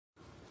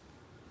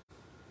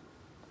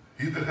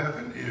He that hath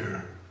an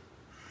ear,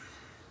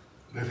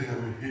 let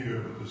him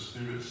hear what the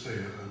Spirit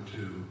saith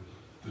unto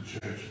the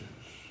churches.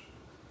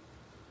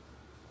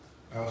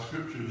 Our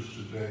scriptures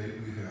today,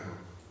 we have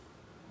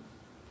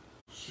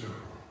several.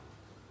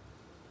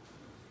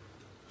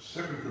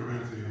 2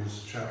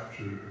 Corinthians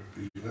chapter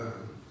 11,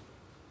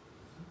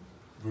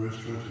 verse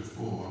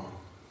 24.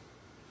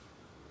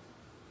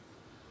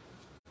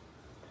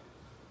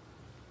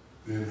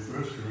 Then 1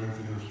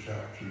 Corinthians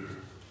chapter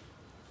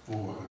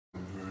 4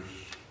 and verse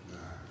 9.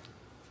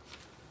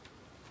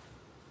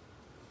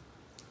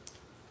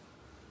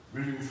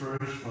 Reading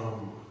first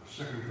from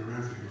 2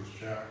 Corinthians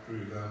chapter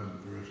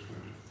 11, verse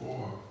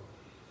 24,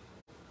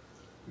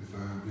 we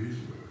find these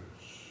words.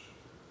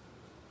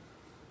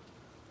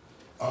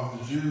 Of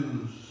the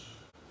Jews,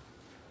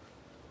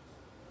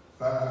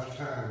 5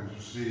 times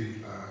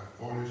received I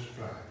 40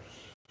 stripes,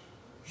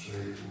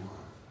 save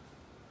one.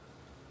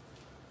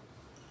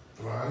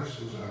 Thrice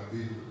was I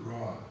beaten with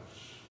rods.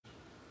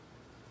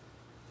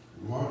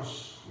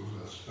 Once was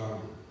I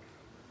stoned.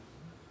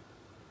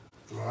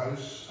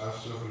 Thrice I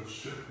suffered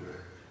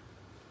shipwreck.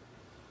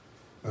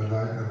 A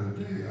night and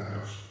a day I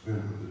have spent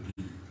in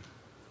the deep.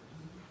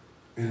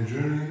 In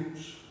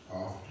journeyings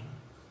often,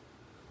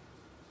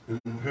 in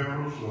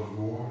perils of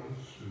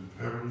waters, in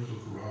perils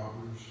of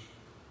robbers,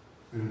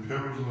 in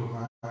perils of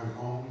mine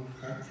own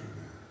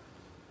countrymen,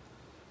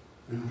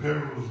 in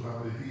perils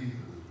by the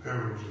heathen,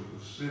 perils of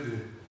the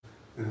city,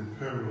 in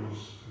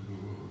perils in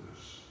the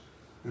wilderness,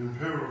 in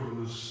perils of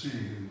the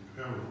sea, in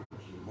perils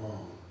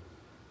among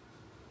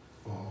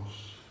false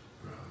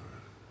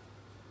brethren,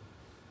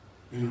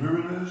 in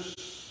weariness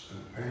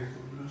and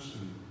painfulness,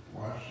 in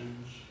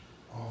washings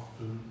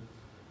often,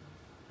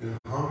 in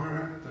hunger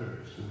and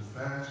thirst, in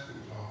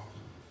fastings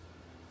often,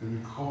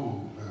 in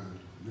cold and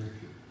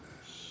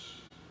nakedness.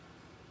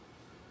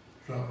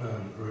 Drop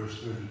down to verse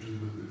 32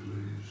 with me,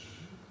 please.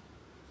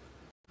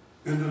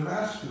 In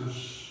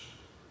Damascus,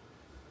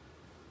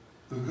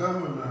 the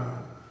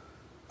governor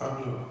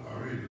under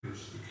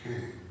Aretas, the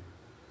king,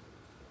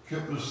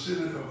 kept the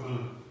city of the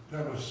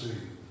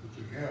Damascene with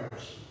the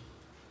garrison,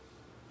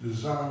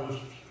 desirous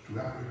to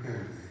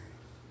apprehend me.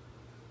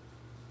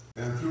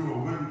 And through a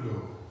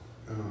window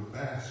and a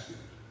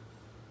basket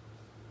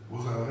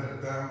was I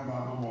let down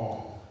by the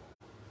wall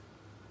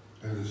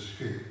and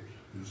escaped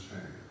his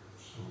hand.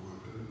 So what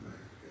did it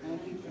make?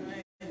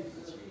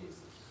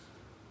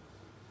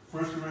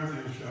 1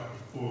 Corinthians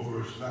chapter 4,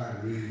 verse 9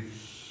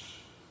 reads,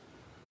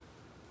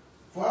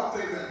 For I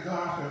think that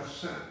God hath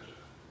sent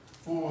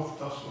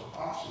forth us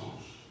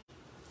apostles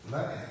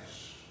last,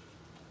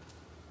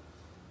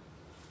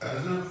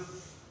 as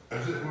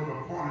it were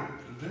appointed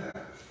to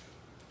death.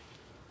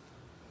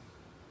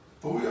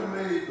 For we are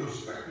made a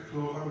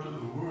spectacle unto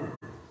the world,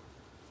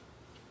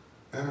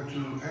 and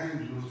to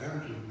angels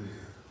and to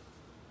men.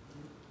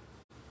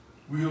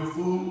 We are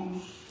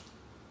fools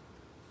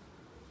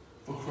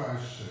for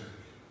Christ's sake,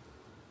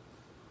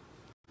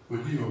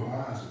 but ye are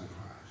wise in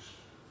Christ.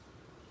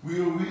 We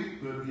are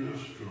weak, but ye are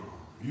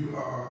strong. You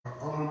are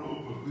honorable,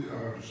 but we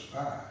are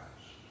despised.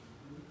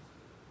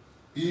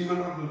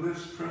 Even unto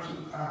this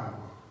present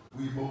hour,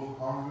 we both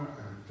hunger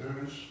and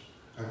thirst,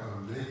 and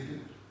are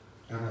naked,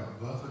 and are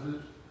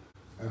buffeted,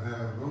 and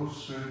have no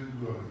certain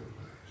dwelling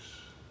place.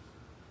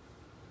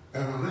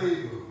 And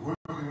labor,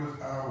 working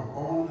with our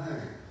own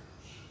hands.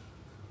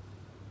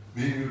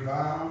 Being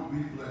reviled,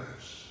 we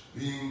bless.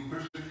 Being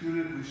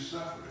persecuted, we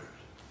suffer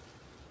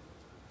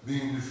it.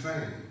 Being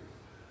defamed,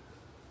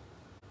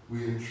 we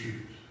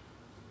entreat.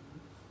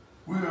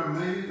 We are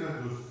made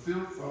of the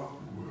filth of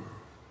the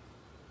world,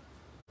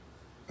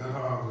 and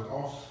are the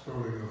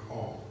offspring of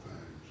all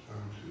things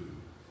unto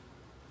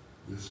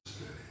this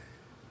day.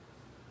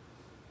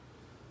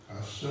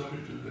 Our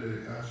subject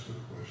today asks the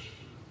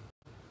question,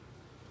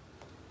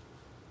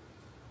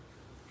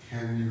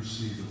 can you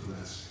see the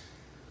blessing?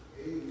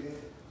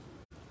 Amen.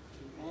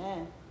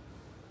 Amen.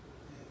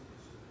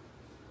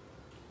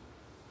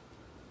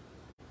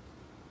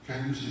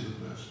 Can you see the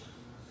blessing?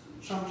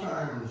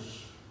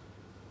 Sometimes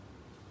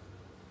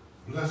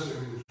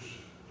blessings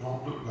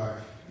don't look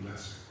like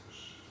blessings.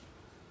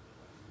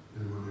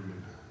 Anyone hear me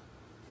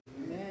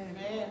now?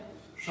 Amen.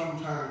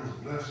 Sometimes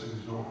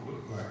blessings don't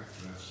look like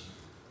blessings.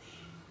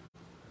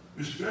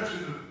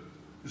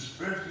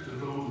 Especially to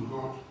those who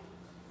don't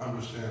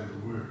understand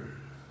the word.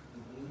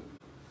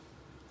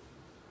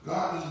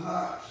 God does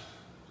not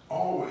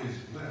always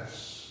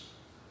bless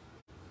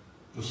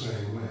the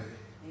same way.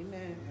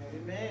 Amen.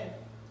 Amen.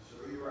 So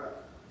you're right.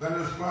 That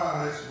is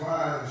why it's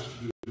wise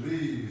to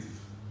believe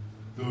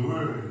the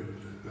word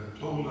that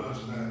told us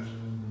that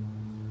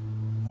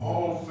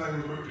all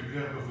things work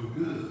together for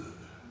good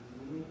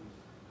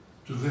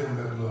to them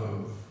that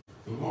love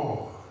the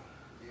Lord.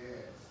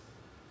 Yes.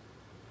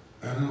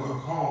 And who are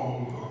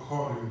called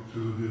according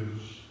to his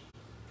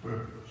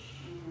purpose.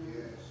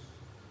 Yes.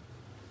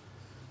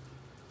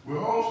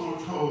 We're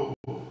also told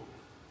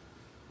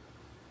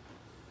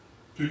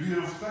to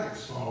give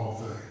thanks for all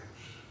things.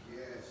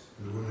 Yes.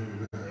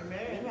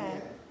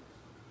 Amen.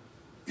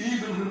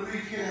 Even when we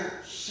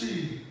can't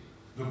see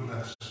the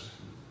blessing,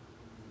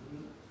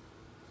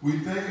 We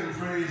thank and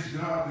praise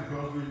God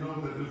because we know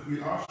that if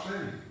we are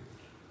saved,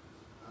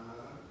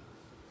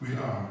 we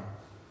are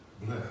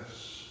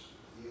blessed.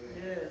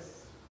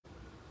 Yes.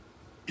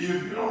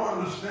 If you don't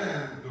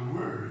understand the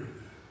word,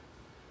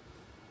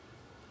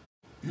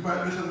 you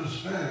might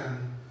misunderstand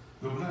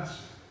the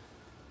blessing.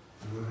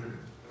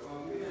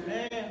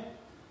 Amen.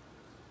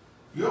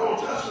 The Old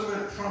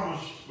Testament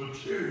promised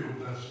material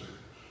blessings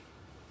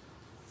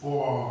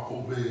for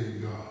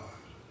obeying God.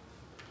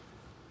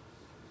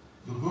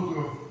 The book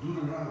of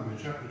Deuteronomy,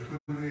 chapter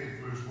 28,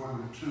 verse 1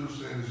 and 2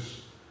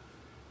 says,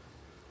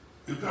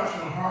 if thou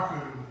shalt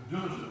hearken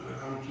diligently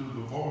unto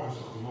the voice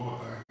of the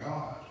Lord thy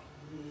God,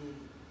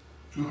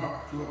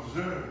 to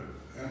observe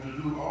and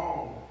to do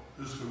all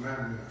his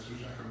commandments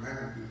which I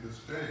command thee this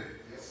day,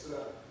 Yes,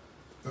 sir.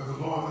 that the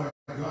Lord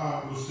thy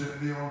God will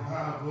set thee on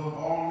high above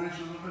all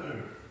nations of the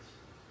earth,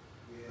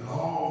 Yes. and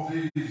all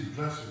these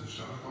blessings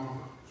shall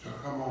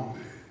come on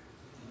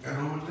thee, and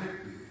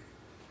overtake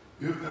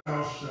thee, if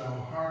thou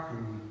shalt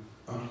hearken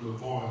unto the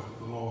voice of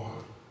the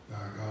Lord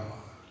thy God.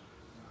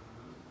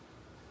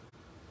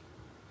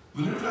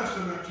 The New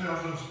Testament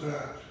tells us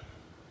that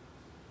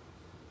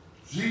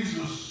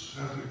Jesus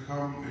has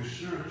become a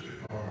surety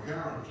or a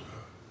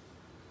guarantor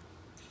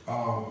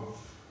of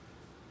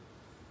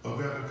a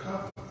better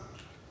covenant.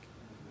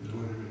 Is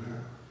what it is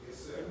now. Yes,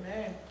 sir.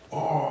 Amen.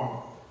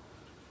 Or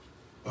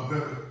a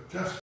better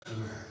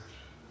testament.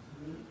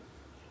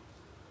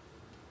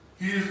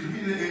 He is the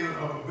mediator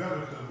of a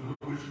better covenant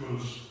which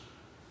was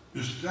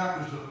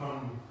established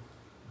upon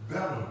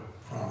better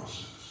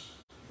promises.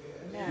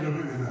 Amen. You don't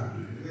hear me now, do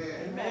you?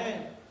 Amen.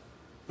 Amen.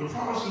 The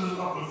promises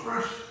of the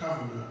first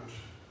covenant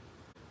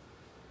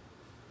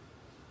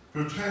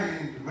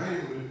pertained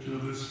mainly to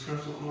this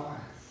present life.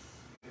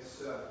 Yes,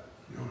 sir.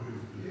 You don't hear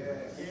me, do you?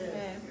 Yes.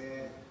 Yes.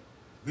 Amen.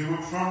 They were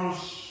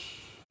promised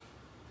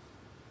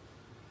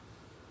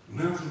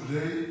length of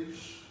days,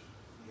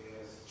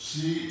 Yes.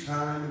 seed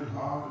time and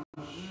harvest,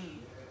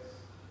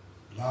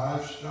 Yes.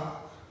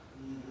 livestock,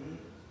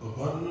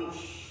 abundance,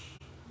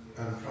 Yes.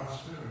 and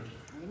prosperity.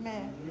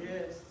 Amen.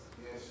 Yes.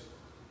 Yes.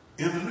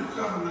 In the new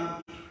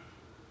covenant,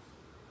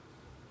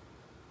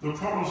 the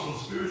promise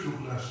of spiritual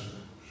blessings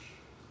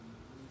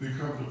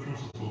becomes the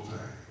principal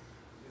thing.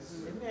 Yes,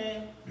 sir.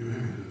 Amen. You hear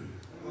me, do you?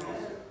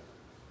 Amen.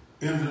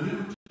 In the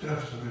New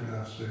Testament,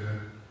 I said,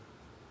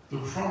 the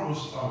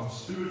promise of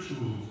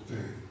spiritual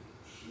things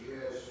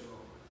Yes,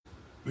 Lord.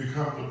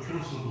 become the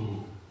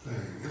principal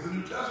thing. In the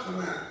New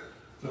Testament,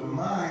 the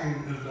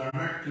mind is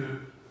directed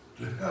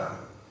to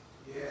heaven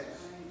Yes.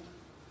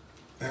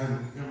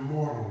 and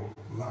immortal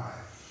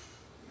life.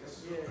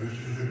 Yes, Yes. Are you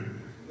still hearing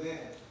me?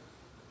 Amen.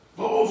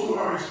 Those who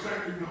are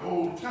expecting the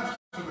Old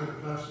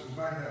Testament blessings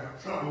might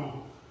have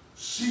trouble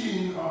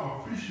seeing or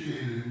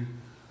appreciating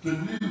the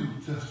New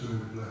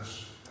Testament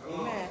blessing.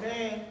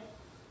 Amen.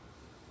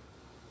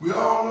 We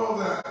all know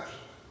that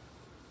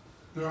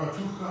there are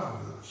two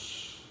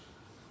covenants,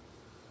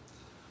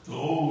 the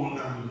old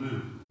and the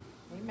new.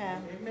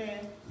 Amen.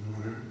 Amen.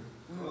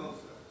 Come on,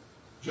 sir.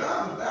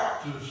 John the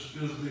Baptist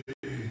is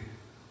the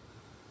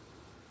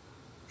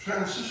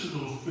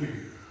transitional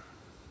figure,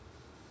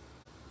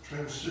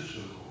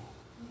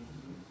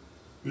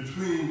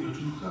 between the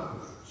two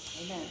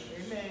covenants. Amen.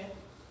 Amen.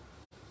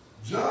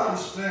 John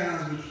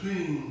stands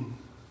between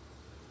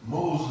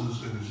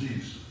Moses and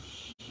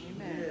Jesus.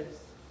 Amen.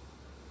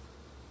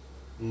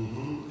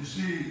 You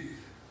see,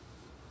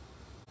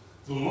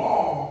 the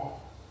law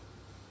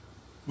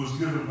was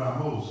given by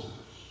Moses,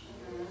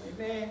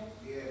 Amen.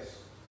 Yes.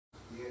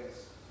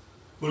 Yes.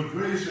 but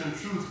grace and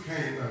truth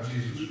came by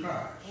Jesus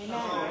Christ.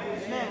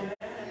 Amen.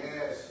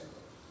 Yes.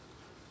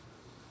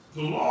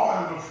 The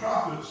law and the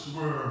prophets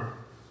were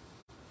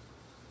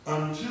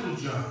until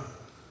John.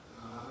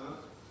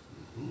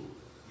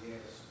 Yes.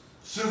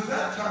 Since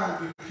that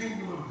time, the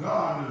kingdom of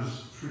God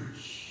is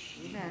preached.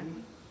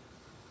 Amen.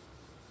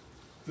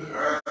 The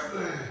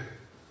earthly,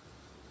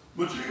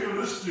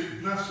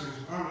 materialistic blessings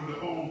under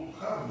the old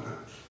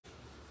covenant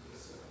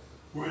Yes, sir.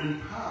 were in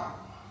power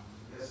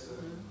Yes, sir.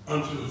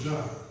 until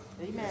John.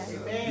 Amen. You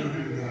Amen.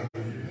 hear me out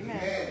here?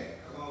 Amen.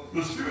 Come on.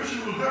 The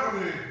spiritual,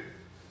 heavenly,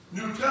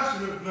 New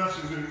Testament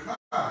blessings in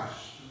Christ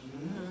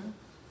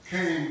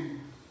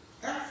came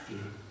after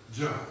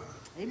John.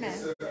 Amen.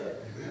 Yes, sir.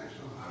 Amen.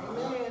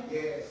 Amen.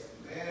 Yes.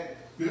 Amen.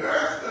 The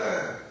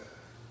earthly,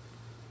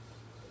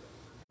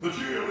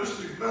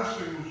 materialistic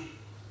blessings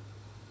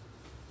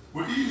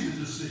were easy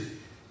to see.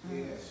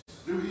 Yes.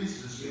 They were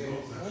easy to see. Yes.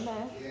 Those blessings.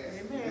 Amen.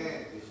 Yes. Amen.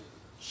 Amen.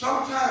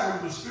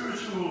 Sometimes the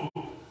spiritual,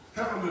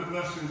 heavenly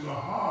blessings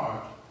are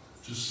hard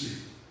to see.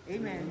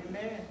 Amen.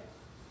 Amen.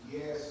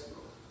 Yes,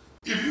 Lord.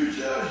 If you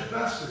judge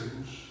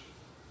blessings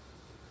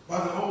by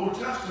the Old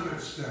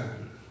Testament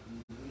standard,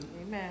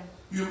 Amen.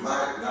 you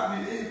might not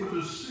be able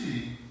to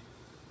see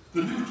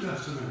the New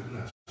Testament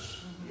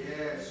blessings.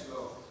 Yes,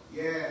 Lord.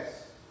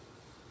 Yes.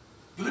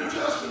 The New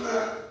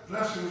Testament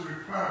blessings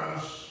require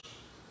us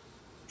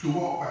to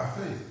walk by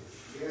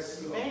faith.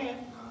 Yes, Lord. Amen.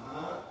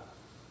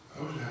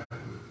 I wish I had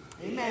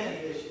it. Amen.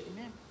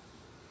 Amen.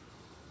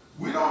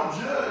 We don't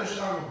judge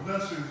our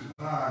blessings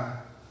by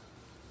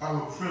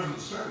our present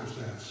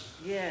circumstance.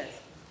 Yes.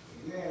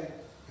 Amen.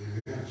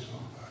 Amen,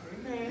 somebody.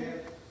 Amen.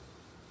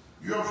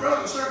 Your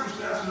present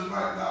circumstances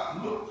might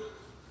not look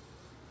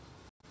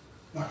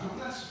like a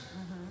blessing.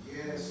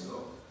 Yes,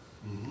 Lord.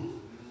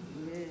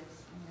 Yes.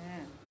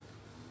 Amen.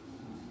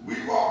 We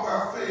walk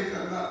by faith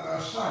and not by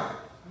sight.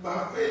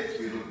 By faith,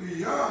 we look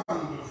beyond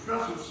the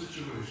present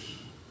situation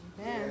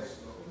Amen. Yes,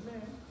 Lord.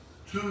 Amen.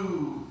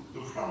 to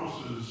the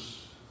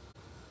promises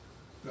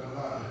that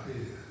lie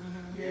ahead.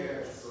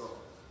 Yes, Lord.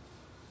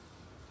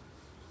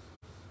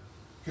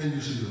 Can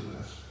you see the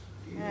blessing?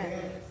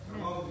 Amen.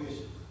 Come on,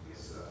 Bishop. Yes,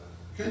 sir.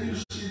 Can you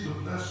see the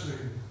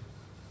blessing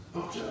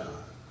of John?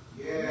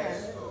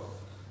 Yes, Lord.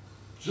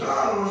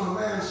 John was a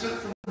man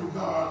sent from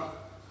God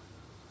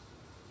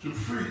to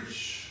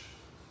preach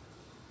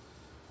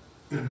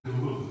in the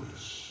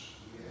wilderness.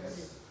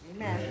 Yes.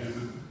 Amen.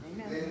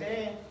 Amen.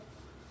 Amen.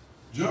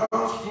 John's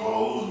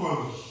clothes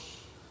was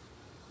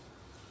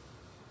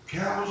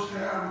camel's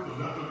hair with a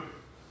leather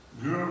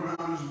girdle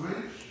around his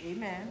waist.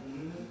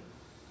 Amen.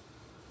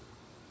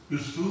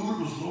 His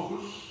food was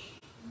locusts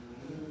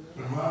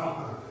and wild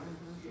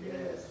honey.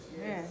 Yes.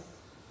 Yes.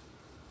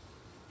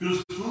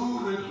 His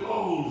food and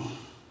clothes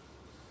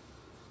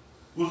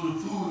was the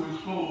food and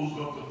clothes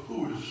of the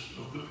poorest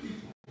of the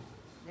people.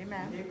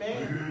 Amen. You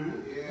Amen. hear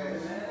me?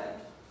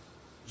 Yes.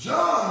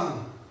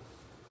 John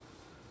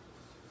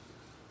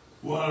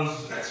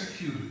was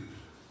executed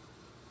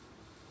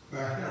by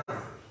Herod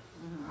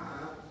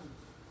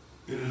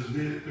in his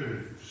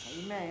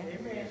mid-30s. Amen.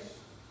 Amen. Yes.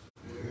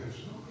 Amen,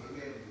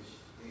 Bishop.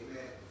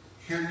 Amen.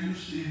 Can you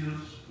see his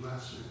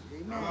blessing?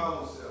 Come Amen.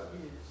 on, sir.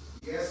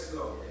 Yes,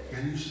 Lord.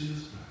 Can you see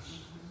his blessing?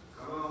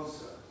 Come on,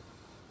 sir.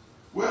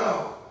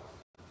 Well,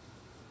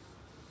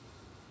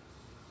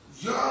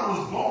 John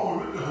was born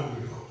with the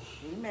Holy Ghost.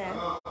 Amen.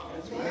 Come on.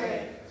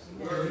 Amen.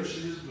 Can you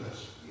see his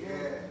blessing?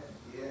 Yeah.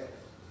 Yeah.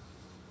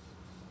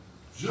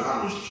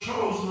 John was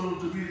chosen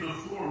to be the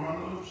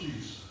forerunner of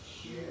Jesus.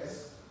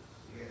 Yes.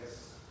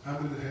 Yes. How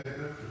many had that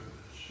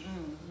privilege?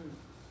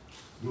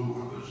 Go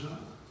with John.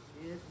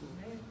 Yes.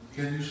 Amen.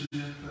 Can you see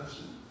his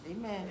blessing?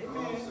 Amen. Come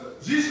on, sir.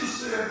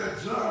 Jesus said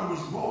that John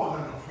was more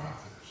than a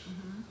prophet.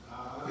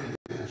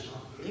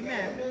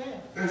 Amen.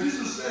 Amen. And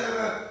Jesus said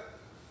that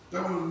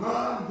there was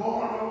none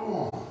born of a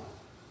woman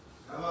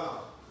Come on.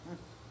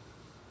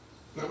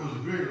 that was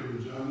greater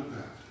than John the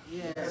Baptist.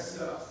 Yes. Yes,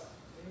 sir.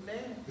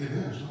 Amen.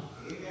 Amen.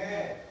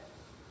 Amen.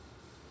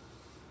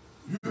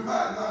 You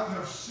might not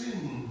have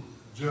seen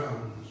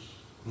John's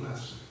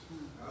blessing,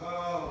 Come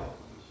on.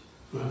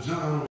 but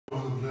John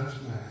was a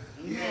blessed man.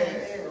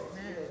 Yes.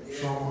 Amen.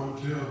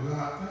 Someone tell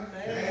God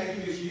thank you.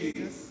 Thank you,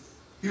 Jesus.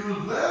 He was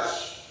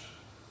blessed,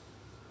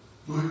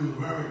 though he was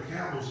wearing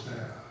camel's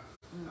hair,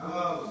 Come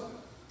on, sir.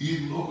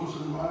 eating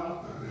locusts and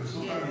wild honey. And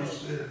somebody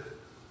said,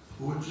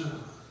 poor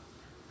John.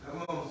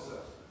 Come on, sir.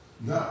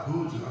 Not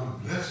poor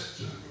John, blessed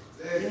John.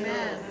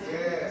 Amen.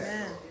 Yes.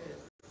 Amen.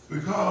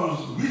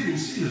 Because we can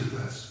see his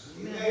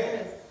blessing.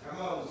 Amen.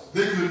 Come on, sir.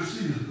 They couldn't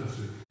see his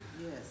blessing.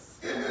 Yes.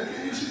 Amen.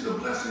 Can you see the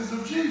blessings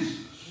of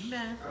Jesus?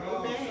 Amen. Come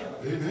on, sir.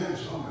 Amen.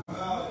 Somebody. Come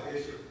on,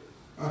 Bishop.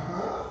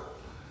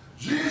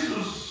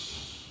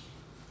 Jesus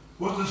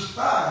was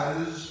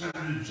despised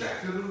and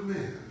rejected of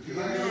men. Can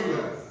I tell you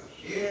that?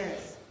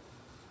 Yes.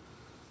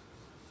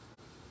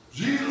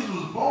 Jesus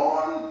was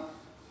born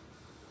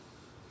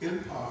in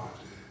poverty.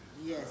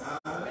 Yes.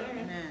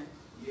 Amen.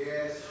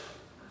 Yes.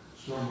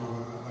 Someone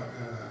might not like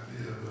that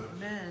idea, but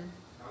Amen.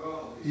 Come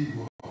on, he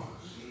Bishop. was.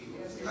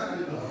 Yes. How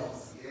do you know?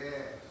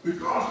 Yeah.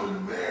 Because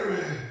when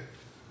Mary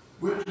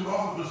went to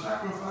offer the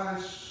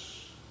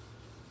sacrifice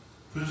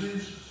for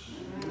Jesus,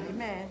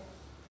 Amen.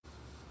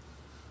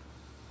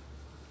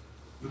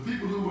 the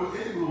people who were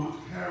able to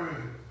carry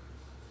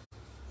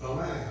a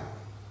lamb,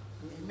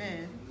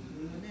 Amen.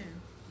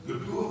 Amen. the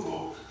poor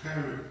folks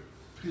carried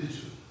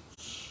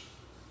pigeons.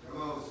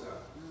 Come on, sir.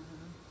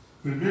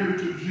 When Mary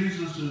took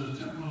Jesus to the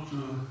temple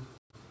to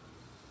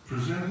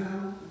present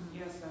him,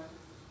 Yes, sir.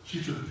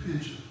 she took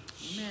pigeons.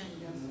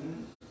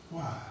 Amen.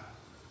 Why?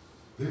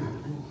 They were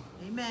poor.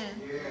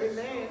 Amen. Yes.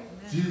 Amen.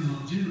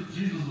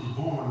 Jesus was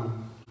born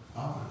in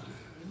poverty.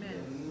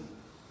 Amen.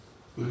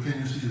 But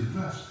can you see his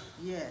blessing?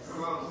 Yes.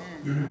 Come on. Amen.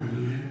 You hear me,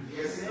 do you?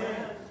 Yes,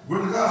 sir.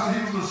 Where the God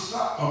said he was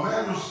a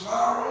man of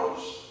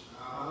sorrows,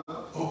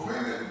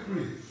 acquainted with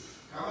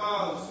grief. Come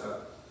on, sir.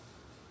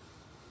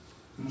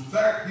 In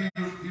fact,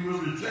 he was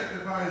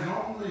rejected by his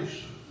own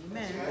nation.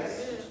 Amen.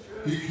 Yes.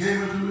 He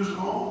came into his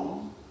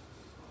own,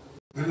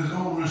 and his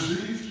own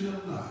received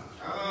him not.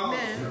 Come on.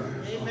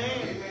 Amen.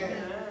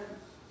 Amen.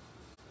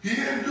 He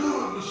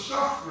endured the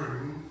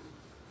suffering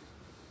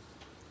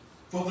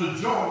for the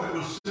joy that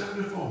was set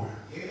before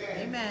him.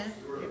 Amen.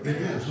 Amen.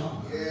 Amen,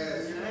 somebody.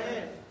 Yes.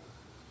 Amen.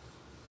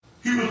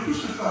 He was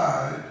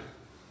crucified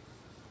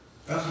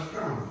as a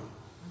criminal.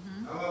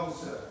 Come on,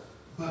 sir.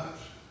 But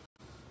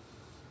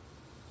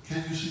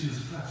can you see his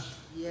blessing?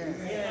 Yes.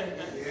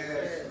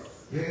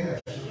 Yes.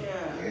 Yes.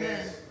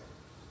 Yes.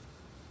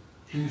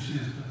 Can you see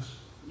his blessing?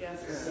 Yes,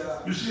 Yes, sir.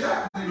 sir. You see,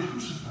 after he was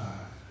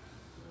crucified,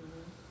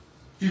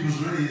 he was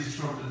raised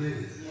from the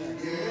dead.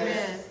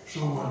 Amen.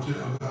 Someone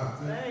tell God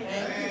thank you.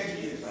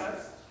 Thank you,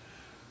 Jesus.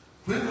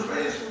 When he was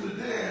raised from the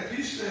dead,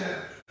 he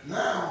said,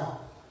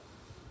 now,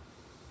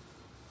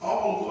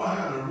 although I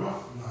had a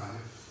rough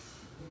life,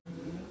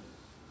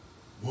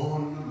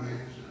 born in a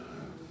manger,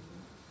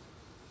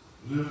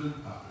 lived in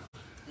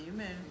poverty.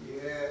 Amen.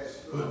 Yes.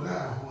 But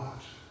now what?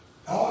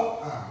 All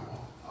power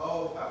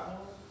All power.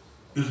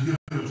 is given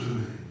to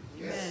me.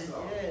 Yes,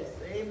 Lord. Yes.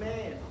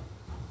 Amen.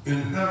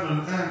 In heaven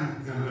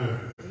and in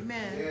earth.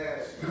 Amen.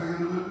 Yes. Can I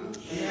get a witness?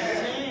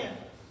 Amen.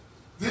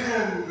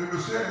 Then it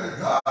was said that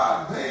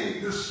God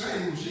made this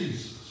same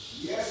Jesus,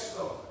 Yes,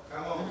 Lord.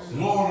 Come on, sir.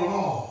 Lord of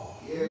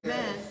all,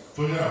 Amen.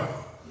 forever.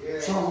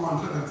 Yes. Someone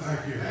tell him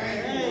thank you.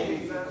 Thank you,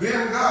 Jesus.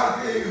 Then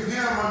God gave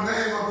him a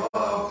name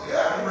above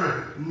every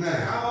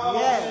name. Come on,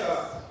 Yes.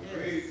 sir.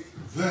 Yes.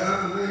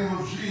 That in the name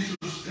of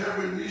Jesus,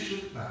 every knee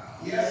should bow.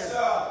 Yes,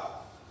 sir.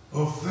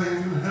 Of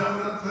things in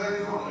heaven and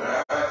things on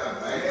earth and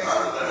things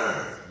on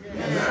earth.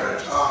 And every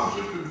tongue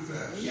should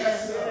confess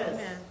Yes, sir.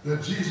 Amen.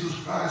 that Jesus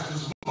Christ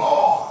is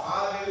Lord,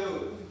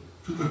 Hallelujah.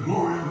 to the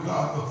glory of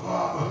God the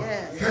Father.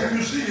 Yes. Can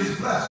you see his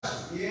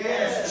blessing?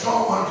 Yes.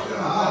 Someone tell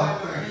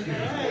God thank you.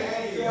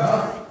 Thank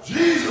you.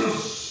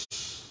 Jesus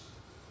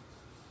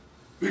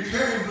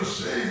became the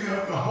Savior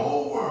of the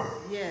whole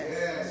world.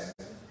 Yes.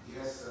 Yes.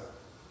 Yes, sir.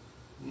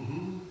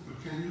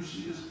 But can you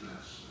see his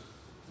blessing?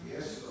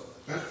 Yes, Lord.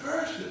 At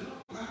first it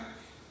looked like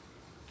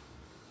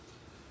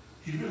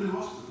he really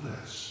wasn't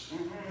blessed.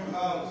 Come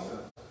on, sir.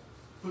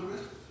 But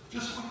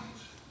just wait.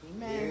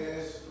 Amen.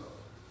 Yes, Lord.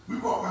 We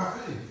walk by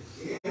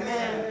faith,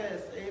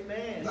 Yes.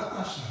 Amen. not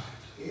by sight.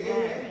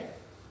 Amen.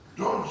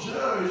 Don't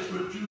judge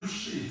what you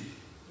see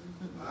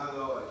My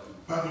Lord.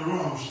 by the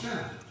wrong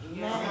standard.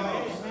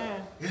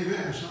 Amen.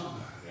 Amen,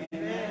 somebody.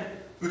 Amen.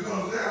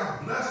 Because there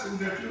are blessings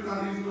that you're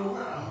not even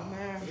aware of.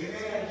 Amen.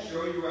 Amen.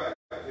 Show you right.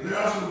 There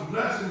are some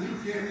blessings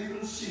you can't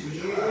even see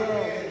with your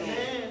eyes,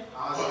 Yes. or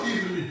Hallelujah.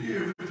 even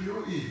hear with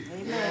your ears.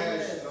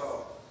 Yes,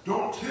 Lord.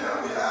 Don't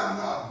tell me I'm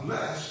not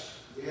blessed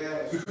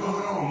Yes. because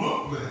I don't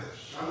look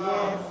blessed. Come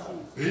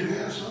on.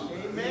 Amen,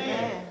 somebody.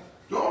 Amen.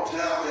 Don't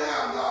tell me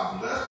I'm not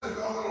blessed because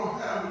I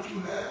don't have what you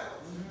have.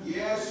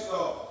 Yes,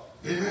 Lord.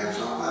 Amen,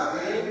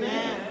 somebody.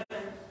 Amen.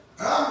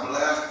 I'm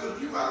blessed,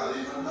 but you might not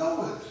even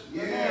know it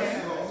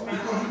Yes, Lord.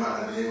 because you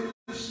might not be able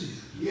to see it.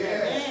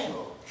 Yes,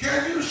 Lord.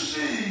 Can you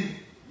see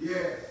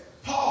Yes.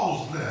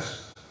 Paul's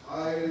blessing?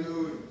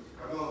 Hallelujah.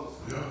 Come on.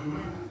 Y'all doing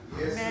it?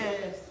 Yes, sir.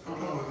 Amen. I'm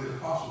talking about the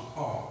Apostle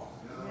Paul.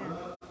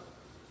 Uh-huh.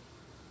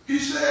 He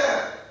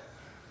said,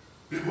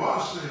 it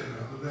was said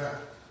that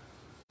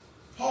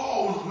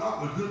Paul was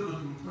not a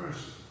good-looking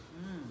person.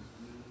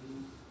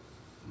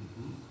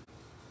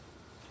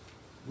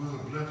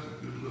 Wasn't blessed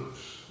with good looks.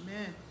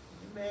 Amen.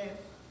 Amen.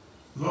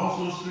 It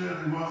also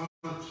said he wasn't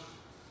a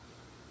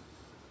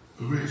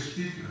great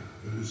speaker,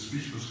 and his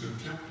speech was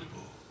contemptible.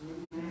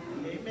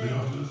 They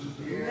also listen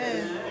to him.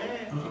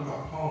 Amen. I'm talking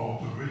about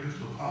Paul, the greatest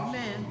apostle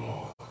of the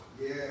Lord.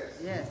 Yes.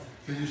 Yes.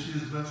 Can you see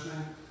his blessing?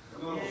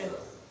 Come on, sir.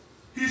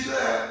 He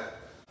said,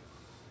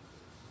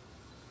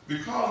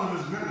 because of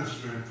his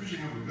ministry and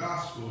preaching of the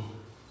gospel,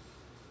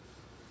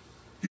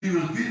 he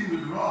was beaten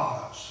with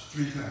rods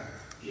 3 times.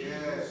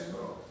 Yes,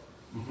 Lord.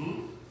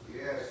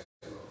 Yes,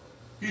 Lord.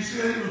 He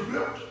said he was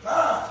whipped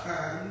 5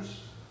 times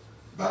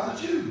by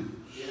the Jews.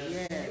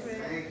 Yes. Yes.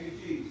 Thank you,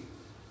 Jesus.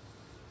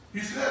 He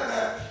said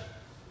that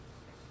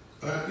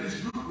this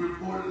group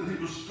reported that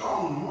he was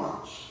stoned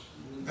once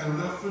and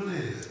left for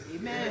dead.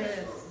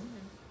 Amen.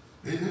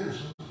 Amen,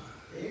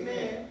 somebody.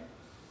 Amen.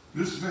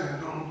 This man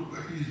don't look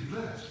like he's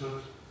blessed,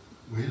 but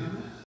wait a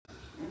minute.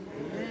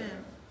 Amen.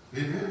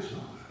 Amen,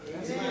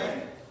 somebody.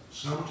 Amen.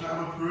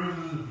 Sometimes a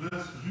person is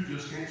blessed, but you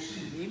just can't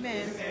see it.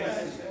 Amen.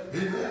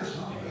 Amen,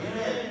 somebody.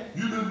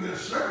 You looking at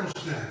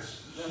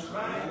circumstances. That's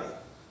right.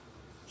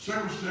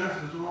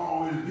 Circumstances don't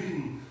always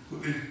mean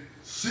what they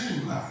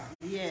seem like.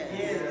 Yes.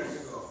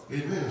 Yes, Lord.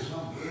 Amen,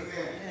 somebody.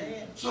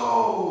 Amen.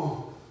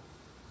 So,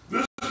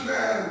 this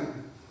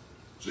man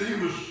said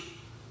he was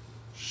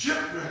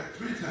shipwrecked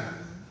 3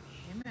 times.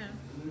 Amen.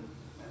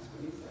 That's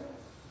what he said.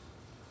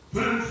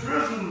 Put in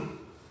prison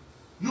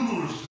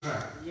numerous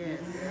times. Yes.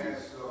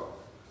 Yes, Lord.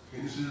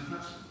 Can you see the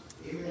blessing?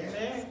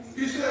 Amen.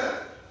 He said,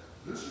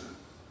 listen,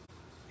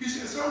 he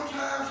said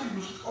sometimes he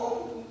was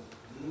cold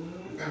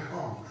and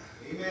hungry.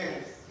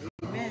 Amen.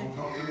 Don't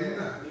talk to me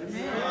now.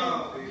 Amen.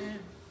 Amen.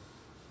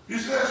 He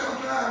said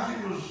sometimes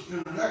he was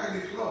in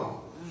raggedy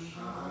clothes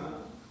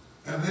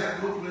and they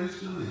had no place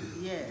to live.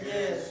 Yes.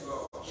 Yes,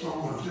 Lord.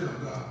 Someone tell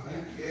God,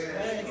 thank you.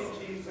 Yes,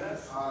 Lord.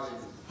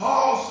 Hallelujah.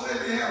 Paul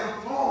said he had a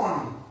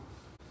thorn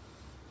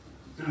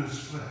in his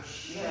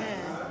flesh.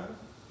 Yes.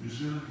 You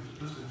see,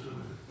 listen to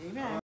me.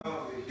 Amen.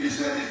 He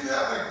said he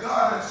felt that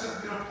God had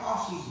set the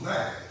apostles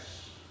last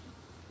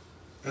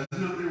as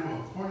if they were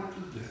appointed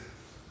to death.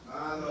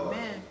 My Lord.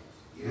 Amen.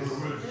 In other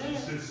words, he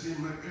said it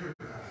seemed like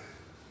everybody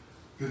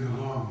getting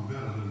along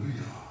better than we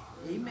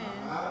are. Amen.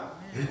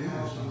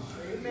 Amen.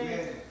 Somebody.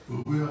 Amen.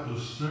 But we are the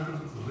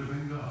servants of the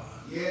living God.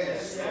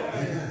 Yes.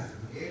 Amen.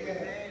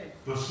 Amen.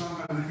 But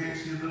somebody can't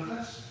see the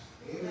blessing.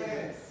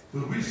 Amen.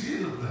 But we see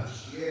the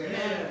blessing.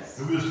 Yes.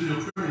 And we're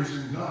still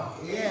praising God.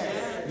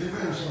 Yes.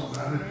 Amen,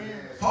 somebody.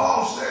 Yes.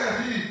 Paul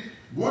said he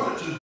wanted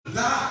to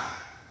die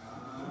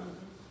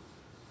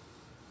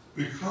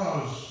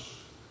because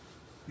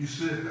he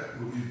said that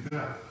would be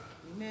better.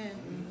 Amen.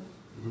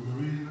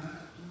 Remember reading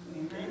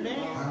that?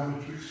 Amen. How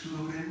betwixt two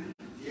opinions?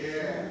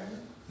 Yeah.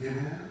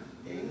 Amen.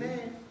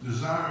 Amen.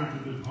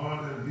 Desiring to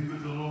depart and be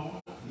with the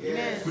Lord,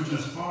 Yes. which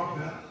is far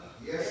better.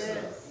 Yes,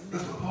 sir.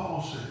 That's what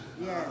Paul said.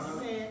 Yes.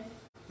 Amen.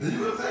 And you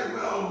would think,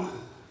 well,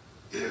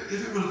 if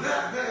it was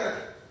that bad,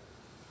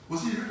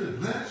 was he really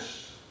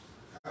blessed?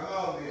 Come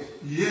on, Bishop.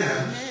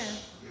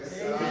 Yes. Yes,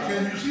 sir. But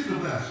can you see the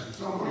blessing?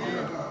 Someone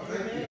said about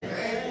thank you.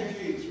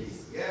 Thank you,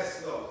 Jesus.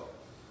 Yes, Lord.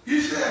 He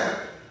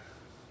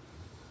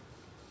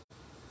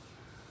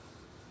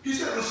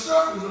said the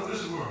sufferings of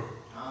this world.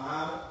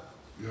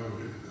 Y'all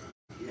read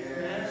that.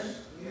 Yes.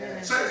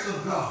 Yes. Saints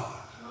of God.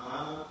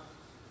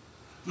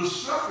 The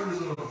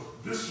sufferings of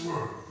this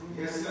world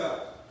Yes,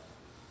 sir.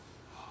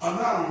 are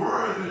not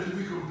worthy to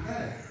be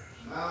compared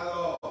My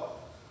Lord.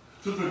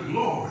 to the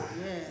glory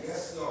Yes.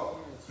 Yes, Lord.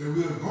 that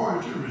we are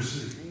going to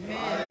receive.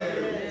 Amen.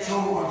 Amen.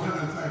 Someone tell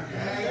him thank you.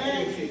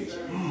 Thank you, Jesus.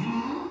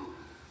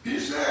 He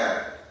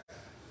said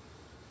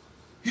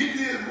he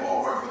did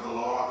more work for the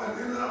Lord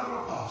than any other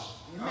apostle.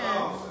 Come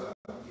on,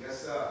 sir.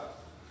 Yes, sir.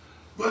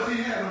 But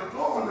he had a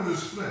thorn in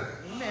his flesh.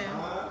 Amen.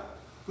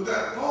 But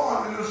that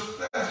thorn in his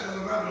flesh, as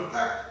a matter of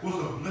fact, was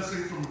a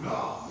blessing from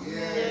God.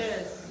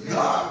 Yes.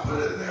 God put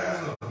it there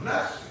as a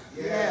blessing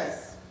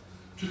Yes.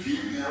 to keep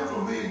him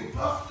from being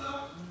puffed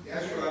up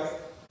That's right.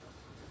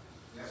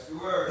 That's the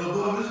word.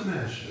 above his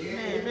measure.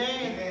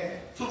 Amen. Amen.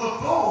 So the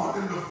thorn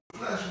in the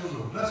flesh was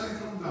a blessing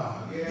from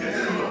God. It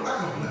didn't look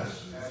like a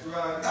blessing. That's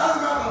right. As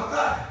a matter of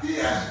fact, he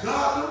asked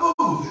God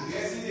to move it.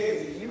 Yes, he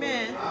did.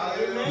 Amen. He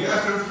Hallelujah.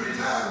 asked him 3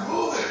 times,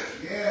 move it.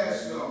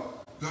 Yes, Lord.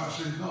 God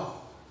said no.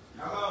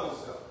 Come on,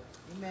 sir.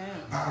 Amen.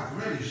 My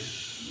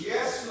grace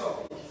Yes,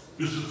 Lord.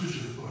 is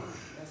sufficient for you.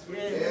 That's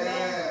right.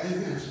 Yes.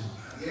 Amen,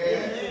 somebody.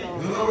 Yes.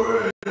 In other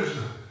words,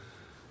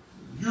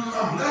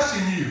 I'm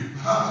blessing you,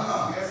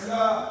 Yes,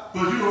 sir.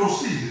 but you don't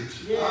see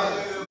it.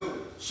 Hallelujah.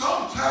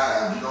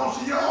 Sometimes you don't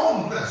see your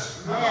own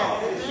blessing.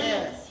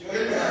 Yes.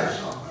 Amen,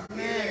 somebody.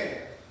 Amen.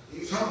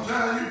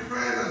 Sometimes you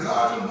pray that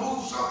God to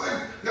move something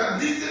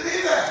that needs to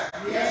be there.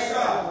 Yes,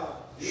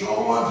 sir.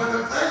 Someone tell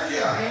him thank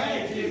you.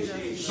 Thank you,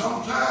 Jesus.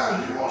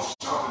 Sometimes you want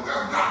something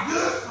that's not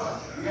good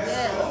for you.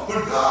 Yes, Lord.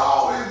 But God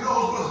always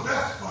knows what's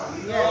best for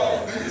you.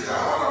 Yes. And you say,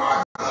 I wonder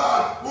why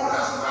God won't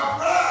answer my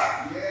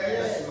prayer.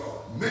 Yes,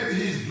 Lord. Maybe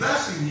he's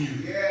blessing you,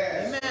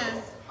 Yes.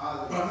 Amen. but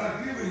Hallelujah.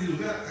 not giving you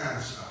that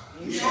answer.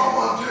 Amen.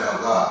 Someone tell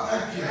God,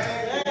 thank you.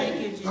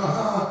 Thank you,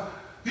 Jesus.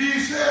 He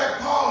said,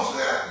 Paul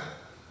said,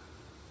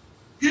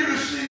 he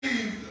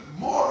received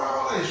more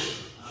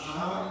revelation.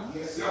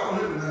 Yes, Y'all sir.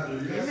 hear me now, do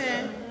you?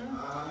 Amen.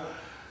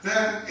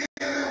 Than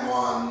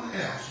anyone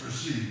else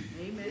received.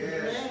 Amen.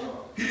 Yes, Lord.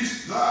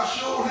 God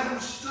showed him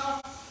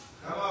stuff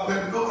Come on.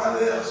 that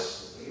nobody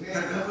else Amen.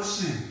 had ever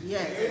seen.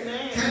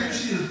 Yes. Can you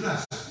see his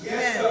blessing?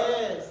 Yes,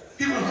 sir.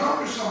 He was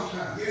hungry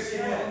sometimes, Yes, he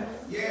will.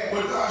 Yeah.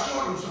 but God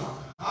showed him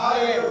something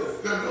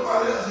Hallelujah. that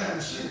nobody else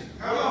hadn't seen.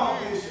 Come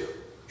on, Bishop.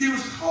 He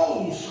was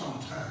cold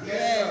sometimes,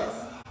 Yes,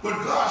 sir. but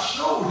God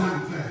showed him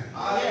things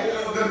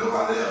Hallelujah. that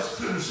nobody else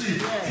couldn't see.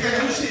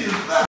 Can you see his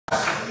blessing?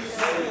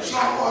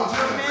 Someone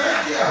tell him,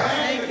 thank you.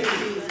 Thank you,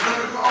 Jesus.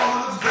 Just because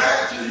it looks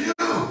bad to you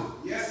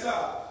Yes,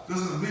 sir.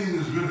 doesn't mean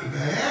it's really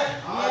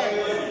bad.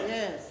 Hallelujah.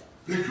 Yes.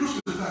 They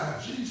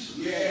crucified Jesus.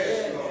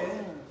 Yes,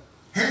 Lord.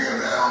 Hanging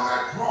there on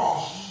that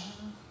cross.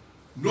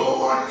 No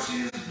one could see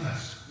his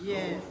blessing.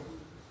 Yes.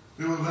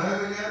 They were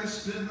laughing at him,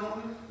 spitting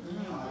on him,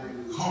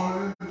 Hallelujah.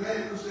 calling him a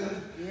name and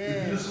said,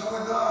 if you're the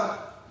Son of God,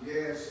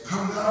 Yes.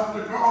 come down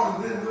from the cross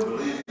and then we'll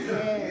believe you.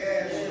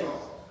 Yes, Lord.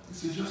 He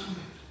said, just wait.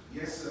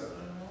 Yes, sir.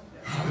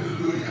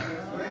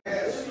 Hallelujah.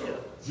 Yes, Lord.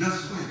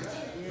 Just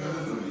wait.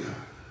 Hallelujah.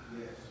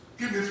 Yes.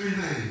 Give me 3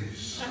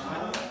 days.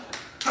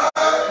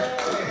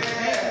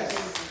 Yes.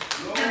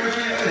 Give me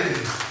 3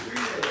 days.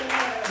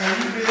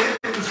 And you'll be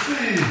able to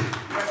see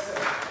Yes,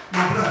 sir.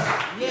 my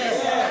blessing.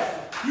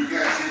 Yes. You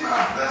can't see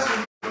my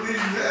blessing with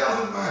these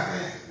nails in my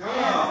hand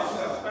Come on,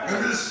 sir.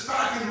 and this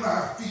spike in my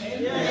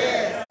feet.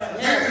 Yes.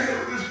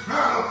 And this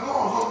crown of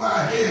thorns on my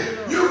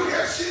head. You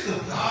can't see the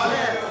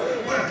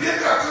blessing. But give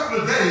that a couple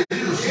of days,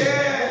 you'll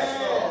see.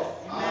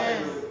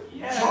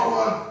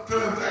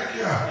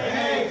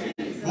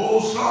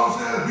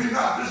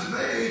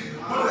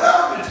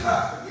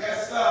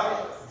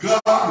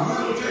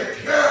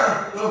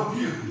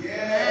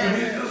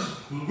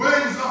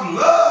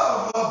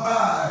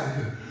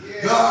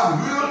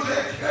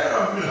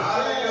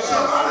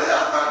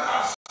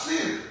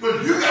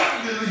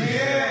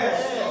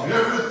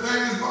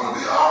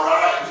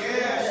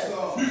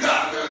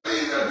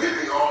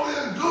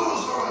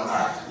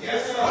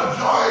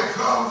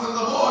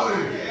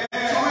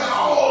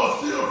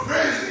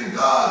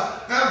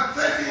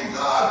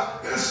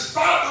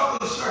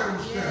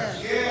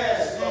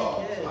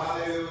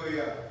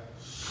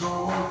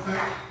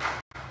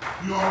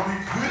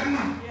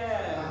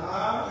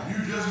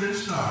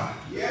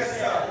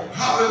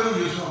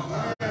 Hallelujah,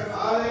 somebody.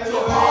 Hallelujah.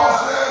 So Paul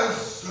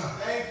says,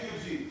 Thank you,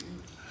 Jesus.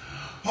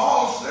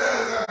 Paul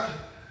says that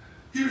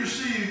he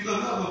received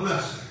another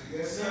blessing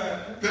Yes,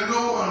 sir. that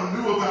no one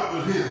knew about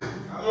but him.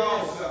 Come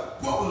on, sir.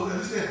 What was that?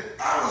 He said,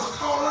 I was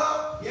caught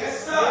up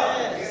Yes, sir.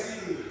 Yes,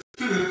 he did.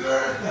 to the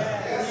third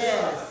heaven.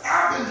 Yes,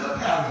 I've been to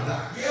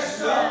paradise. Yes,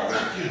 sir.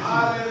 Thank you.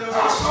 Hallelujah.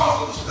 I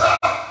saw some stuff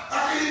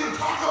I can't even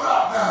talk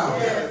about down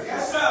there.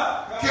 Yes,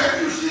 sir.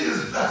 Can you see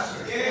his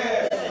blessing?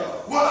 Yes,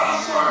 sir. Well,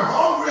 I saw him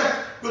hungry,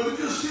 but did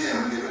you see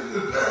him when he went to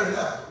the third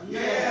heaven?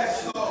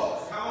 Yes,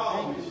 Lord. Come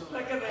on.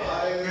 Look at that.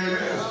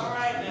 Hallelujah. All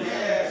right now.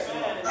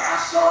 Yes. I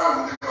saw him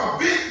when they were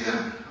beating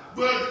him,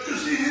 but did you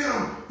see him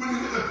when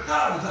he went to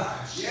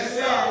paradise? Yes,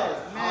 sir.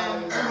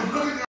 And was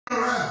looking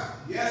around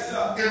Yes,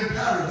 sir. in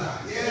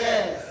paradise.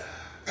 Yes.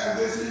 And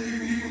they said,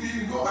 you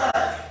can go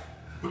back,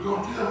 but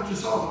don't tell what you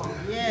saw up there.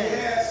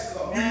 Yes,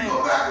 Lord. You can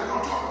go back, but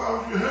don't talk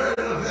about what you heard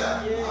up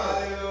there.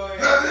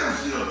 Hallelujah. Let them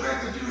still think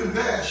that you're in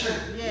bad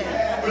shape.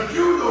 Yeah. But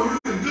you know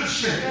you're in good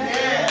shape.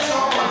 Yeah.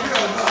 Someone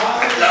tell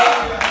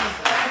God,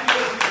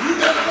 you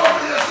got to know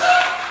for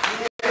yourself.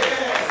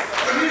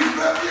 And he's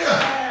with you.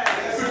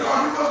 Because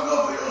you must know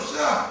for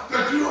yourself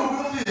that you are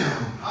with him.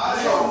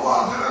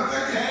 Someone said, I'm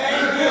thinking,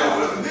 if you're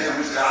with him,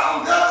 he said,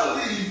 I'll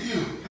never leave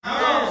you.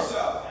 Come on,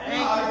 sir.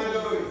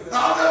 Hallelujah.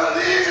 I'll never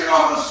leave you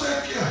nor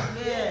forsake you.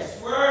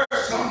 Yes. Word.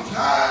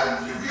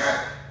 Sometimes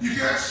you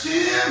can't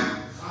see him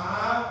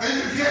and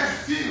you can't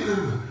feel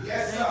him.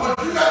 Yes, sir.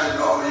 But you got to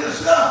know for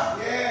yourself.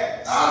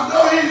 Yeah. I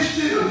know he's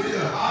still here.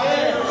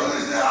 Yeah. Because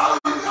he said, I'll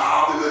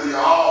be with you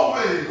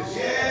always.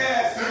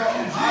 Yes. Thank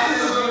you,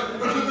 Jesus.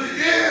 But to the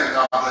end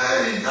of the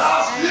age,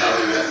 I'll still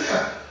be with you.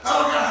 I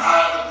don't care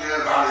how to be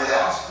anybody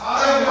else.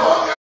 As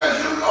long as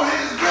you know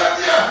he's with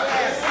you.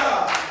 Yes, sir.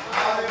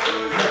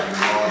 Hallelujah. Thank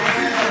you, Lord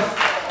Jesus.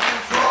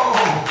 So,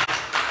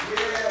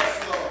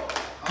 Yes, Lord.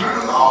 when it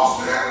was all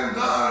said and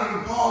done,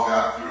 and Paul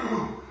got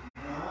through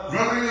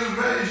running his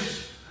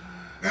race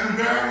and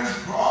bearing his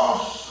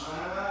cross,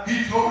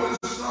 he told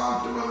his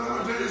son, Timothy,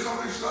 let me tell you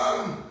something,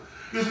 son.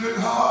 It's been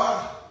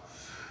hard.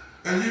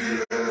 And you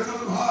get ready for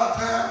some hard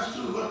times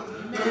too. But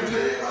let me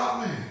tell you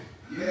about me.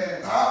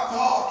 Yes. I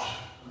fought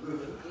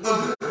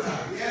a good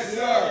fight. Yes,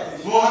 sir.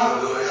 Oh,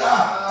 hallelujah.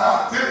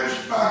 I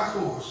finished my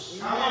course.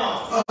 Come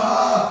on.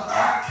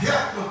 I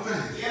kept the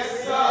faith.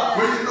 Yes, sir.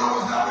 Well, you know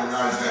what's happening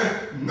now? He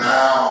said,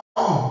 now I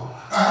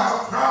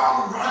have a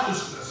crown of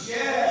righteousness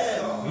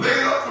Yes, Lord.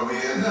 laid up for me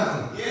in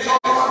heaven. Yes.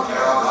 Someone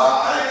tell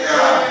God, thank you.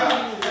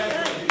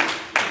 Hallelujah.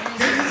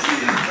 Can you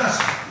see his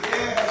blessing?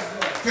 Yes,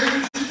 Lord.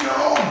 Can you see your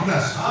own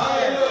blessing?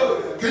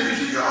 Hallelujah. Can you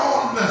see your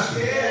own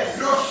blessing? Yes.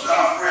 Your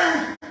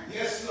suffering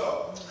Yes,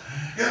 Lord.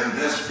 in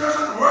this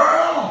present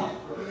world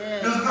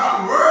is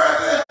not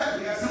worthy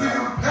Yes, to be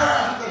sir.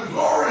 compared to the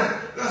glory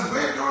that's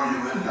waiting on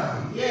you in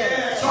heaven.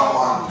 Yes.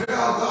 Someone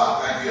tell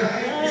God, thank you.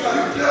 So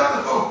you tell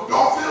the folks,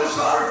 don't feel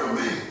sorry for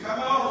me. Come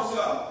on,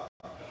 sir.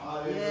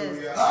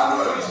 Hallelujah. I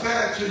know it was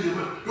bad to you,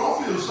 but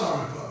don't feel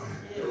sorry for me.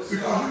 Because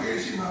you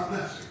can't see my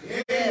blessing.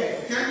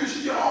 Yes. Can you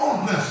see your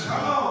own blessing?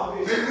 Come on.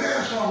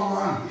 Amen,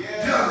 someone.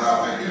 Yes. Tell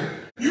God, thank you.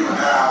 You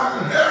have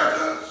an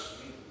inheritance.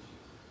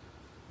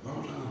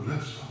 I'm trying to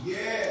bless someone.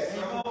 Yes.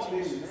 Come on,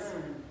 Bishop.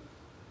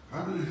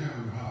 I really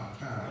having a hard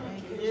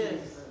time. Yes.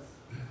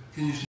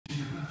 Can you see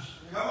your blessing?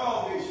 Come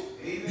on, Bishop.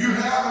 Amen. You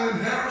have an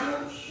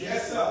inheritance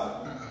Yes,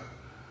 sir.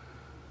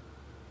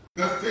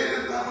 that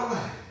fadeth not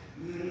away,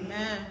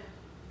 Amen.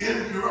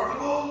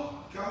 incorruptible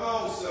Come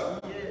on, sir.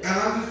 and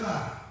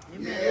undefiled.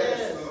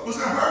 Yes, Lord. Well, so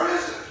where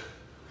is it?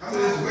 Come It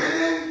is on.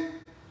 waiting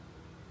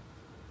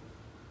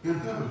in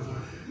heaven for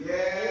you.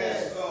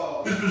 Yes,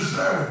 Lord. It's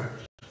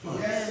reserved for you.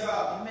 Yes, sir.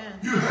 Amen.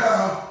 You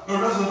have a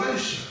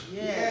reservation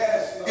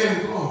Yes, Lord.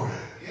 in glory.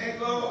 In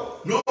glory.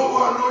 No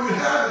one know you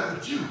have it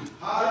but you.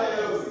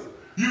 Hallelujah.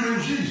 You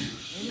and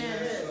Jesus. Amen.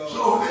 Yes, Lord.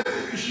 So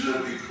then you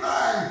should be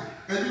crying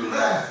and you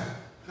laughing.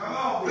 Come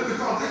on, It's Bishop.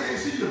 because they can't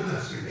see your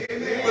blessing.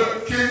 Amen.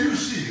 But can you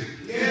see it?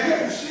 Yes. If you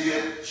can see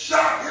it,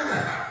 shout in the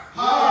house.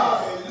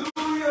 Hallelujah.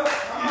 Come You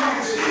on,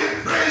 can see Bishop.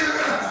 it, praise him in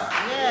the house.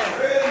 Yes.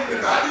 Praise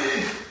It might be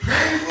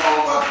painful,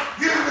 but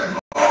give him the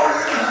glory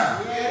in the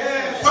house.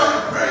 Yes. But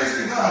you're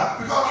praising God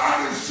because I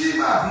can see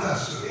my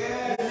blessing.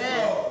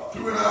 Yes, Lord.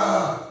 Through it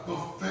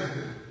of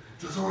faith.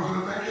 So someone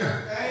said, thank you.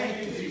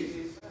 Thank you,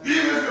 Jesus.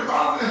 Even if your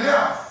bodily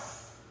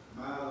health,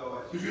 My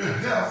Lord. if your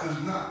health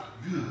is not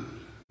good,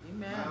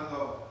 Amen. My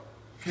Lord.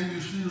 can you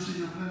still see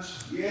your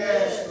blessing?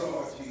 Yes,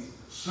 Lord Jesus.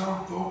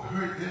 Some folk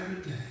hurt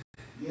every day.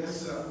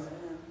 Yes, sir.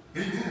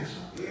 Amen,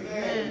 son.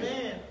 Amen.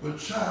 Amen. But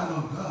child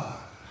of God,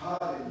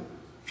 Hallelujah.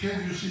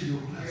 can you see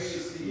your blessing?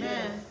 Praise the Lord.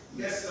 Amen.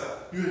 Yes, sir.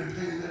 You're in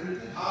pain every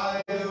day,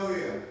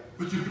 Hallelujah.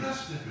 but you're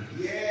blessed every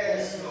day.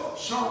 Yes, Lord.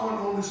 Someone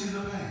only see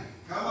the pain.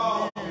 Come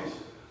on, Bishop.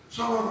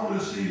 Someone only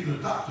see the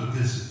doctor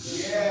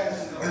visits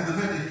Yes, Lord. and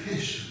the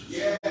medications.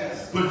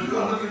 Yes. But you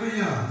are looking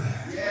beyond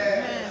that.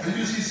 Yes. And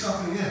you see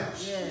something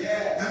else. Yes.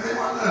 Yes. And they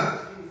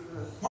wonder,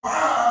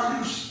 why are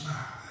you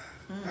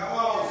smiling? Come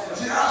on,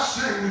 See, sir. I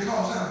sing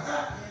because I'm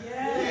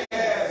happy.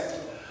 Yes.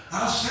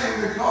 I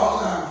sing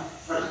because I'm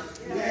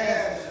free.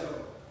 Yes.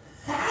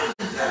 Why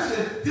is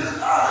that? His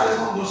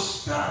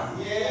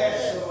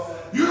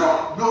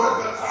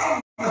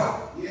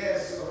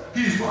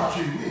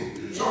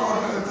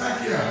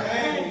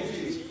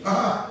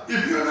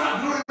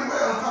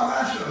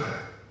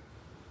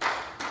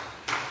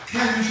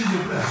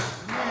your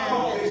blessing.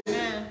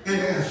 Amen.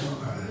 Amen,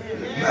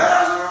 somebody.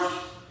 Lazarus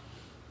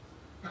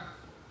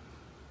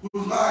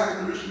was lying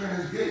in the rich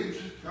man's gate.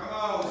 Come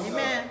on,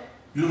 Amen.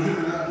 You don't hear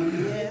me now, do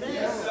you?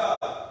 Yes, sir.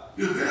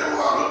 If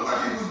anyone looked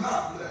like he was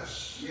not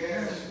blessed,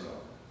 Yes, sir.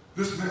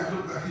 this man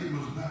looked like he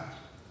was not.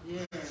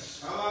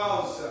 Yes. Come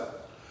on, sir.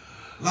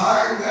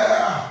 Lying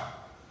there,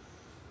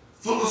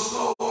 full of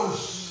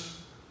sores,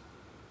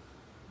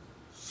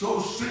 so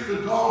sick the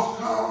dogs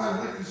come and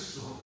lick his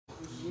soul.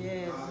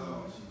 Yes.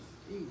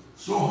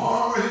 So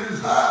hungry he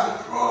desired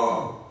the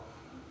crumb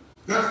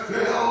that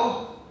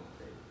fell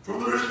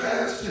from the rich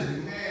man's table.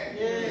 Amen.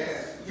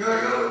 Yes. Can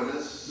I get a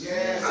witness?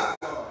 Yes,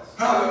 Lord.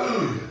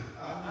 Hallelujah.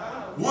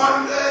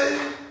 One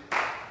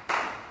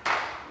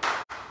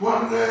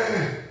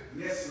day,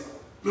 Yes, Lord.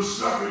 the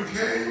suffering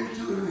came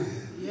to an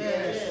end.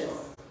 Yes.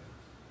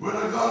 When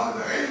the God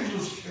of the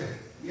angels came,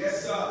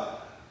 Yes, sir.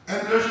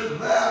 and nurtured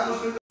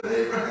Lazarus in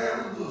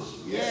Abraham's bosom.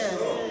 Yes.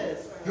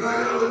 Can I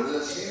get a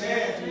witness?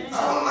 Amen. I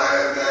was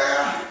laying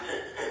there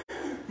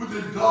with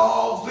the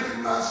dogs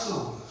licking my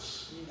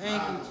sores.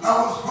 Thank you, I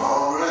was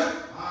hungry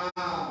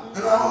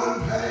and I was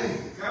in pain.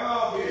 Come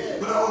on, Bishop.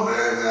 But I was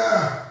laying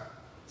there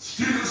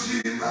still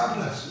receiving my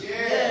blessing.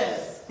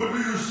 Yes. But do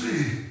you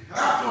see,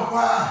 after a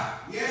while,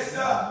 Yes,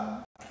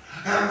 sir.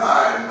 and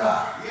by and by,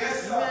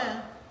 Yes, sir.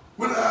 Amen.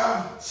 when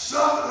I've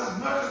suffered as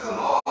much as the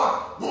Lord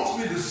wants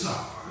me to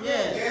suffer,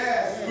 Yes.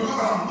 Yes. because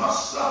I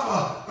must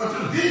suffer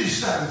until He's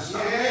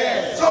satisfied.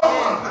 Yes.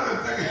 Someone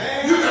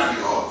thinking, you got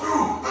to go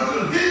through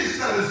until He's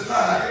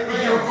satisfied when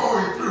you're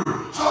going through.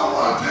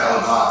 Someone tell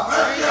God,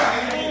 thank you.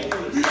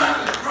 You got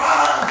to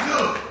cry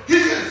until He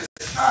gets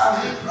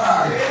tired of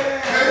crying. Amen.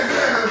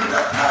 And when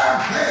that time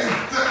came,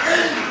 the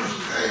angels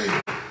came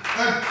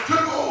and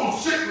took old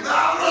sick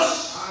Lazarus,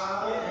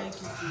 Thank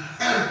you, Jesus.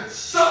 and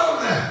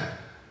suddenly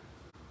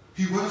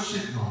he wasn't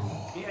sick no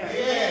more.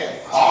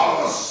 Yes. All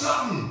of a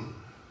sudden,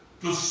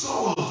 the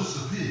sores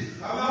disappeared.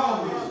 Come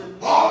on,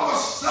 Bishop. All of a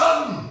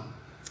sudden,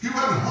 he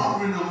wasn't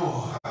hungry no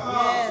more.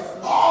 Yes.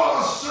 All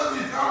of a sudden,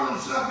 he found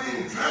himself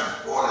being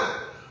transported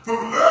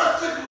from earth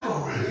to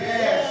glory.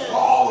 Yes.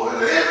 All the way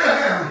to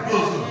Abraham's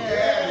bosom.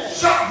 Yes.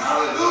 Shout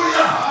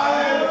hallelujah.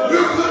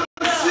 You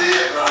couldn't see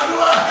it, but I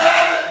knew I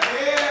had it.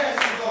 Yes,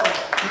 Lord.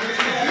 Thank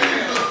you,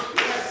 Jesus.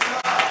 Yes, sir.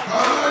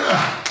 Hallelujah.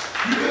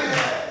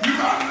 You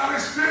might not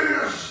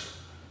experience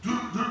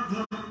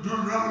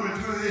Deuteronomy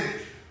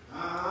 28.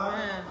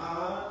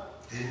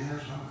 Amen,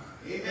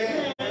 somebody.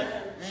 Amen.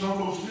 Some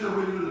folks still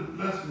waiting for the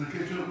blessing to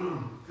catch up with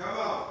them. Come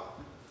on.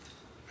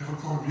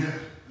 Haven't come yet.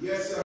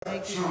 Yes, sir.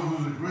 Thank you. Some who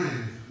in the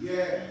grave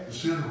Yeah. is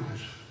still no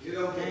picture. You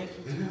know, Thank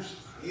you. Amen,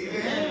 somebody.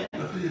 Amen. I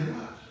tell you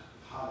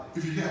what,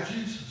 if you got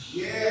Jesus,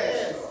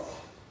 Yes, Lord.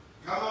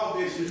 Come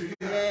on, if Bishop. you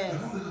got Yes. the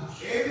Holy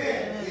Ghost,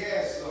 Amen.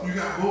 Yes, Lord. you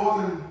got more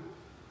than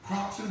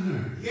crops and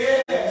herds.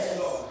 Yes,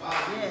 Lord.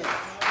 Yes.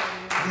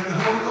 You got the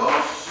Holy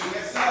Ghost,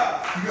 Yes, sir.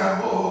 you got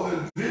more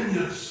than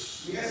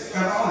vineyards Yes,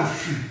 and sir.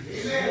 olive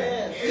trees.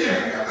 Amen.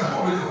 Yeah, you got the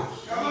Holy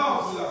Ghost. Come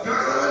on, sir. Can I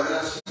go like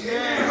this?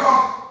 Amen.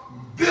 Because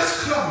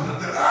this covenant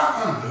that I'm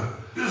under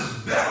is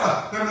better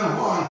than the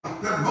one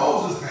that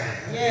Moses had.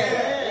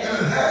 Yes. And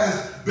it has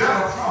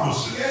better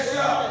promises. Yes,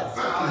 sir.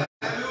 Thank you.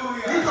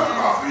 Hallelujah. You talking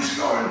about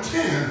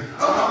 310. I'm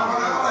talking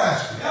about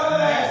everlasting.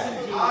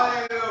 Everlasting.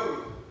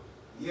 Hallelujah.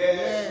 Yes,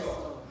 Yes.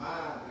 Lord. My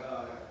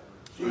God.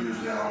 So you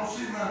say, I don't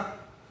see my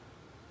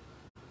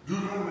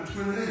Deuteronomy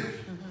 28.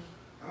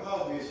 Come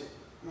on, Bishop.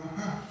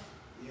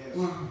 Yes.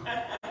 Well,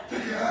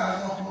 take your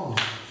eyes off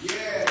Moses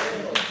Yes.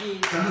 Thank you,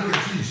 Jesus. and look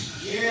at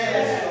Jesus.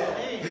 Yes,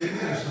 Lord.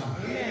 Amen,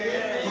 somebody.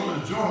 Yes. From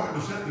the joy that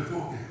was set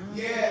before him.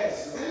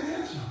 Yes.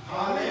 Amen,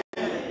 somebody.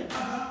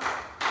 Hallelujah.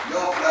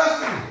 Your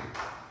blessing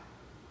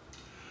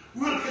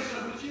will catch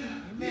up with you.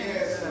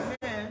 Yes, sir.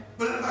 Amen.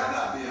 But it might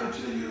not be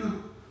until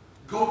you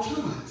go to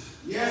it.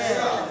 Yes,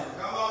 sir.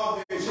 Come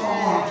on, Bishop. So I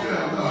want to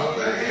tell God,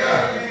 thank you.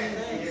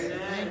 Amen.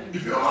 Thank you.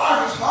 If your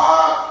life is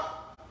hard,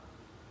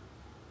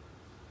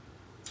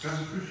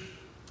 as a Christian,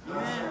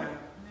 Amen.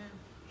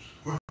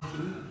 the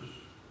question is,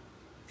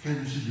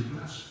 can you see your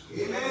blessing?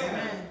 Amen.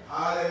 Amen.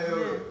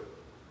 Hallelujah.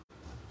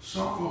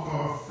 Some folk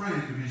are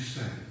afraid to be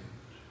saved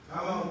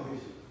Come on,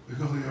 Bishop.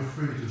 because they're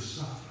afraid to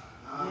suffer.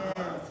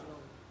 Yes.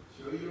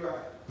 Sure, you're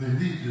right. They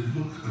need to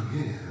look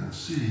again and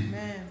see,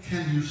 Amen.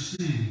 can you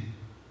see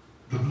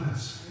the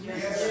blessing?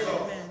 Yes,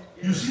 Lord. Amen.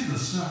 You see the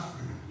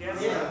suffering,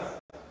 Yes.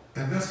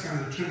 and that's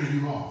kind of turning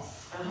you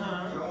off. Come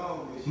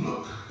on, Bishop.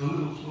 Look a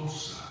little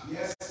closer.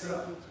 Yes,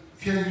 sir.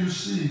 Can you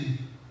see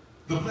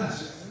the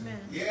blessing? Amen.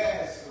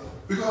 Yes, Lord.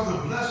 Because the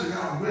blessing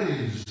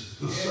outweighs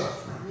the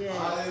suffering. Yes.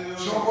 Hallelujah.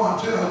 Someone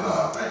tell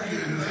God, thank you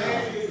in this house.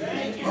 Thank you.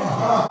 Thank you.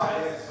 Uh-huh.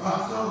 Yes.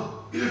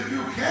 So if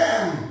you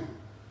can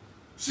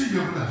see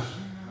your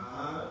blessing,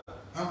 Uh-huh.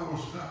 I'm going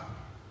to stop.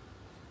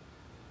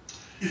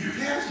 If you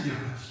can see your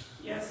blessing,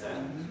 Yes,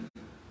 sir.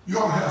 you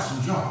ought to have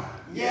some joy.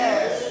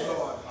 Yes,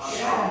 Lord.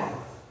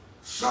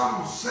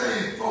 Some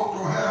saved folk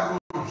don't have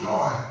no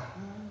joy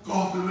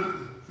because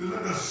they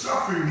let the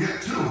suffering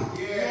get to them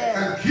Yes.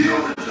 and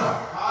kill the joy.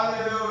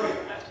 Hallelujah.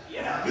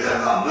 Yeah. They're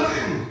not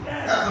looking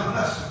at the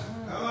blessing.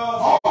 Come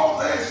on. All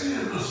they see is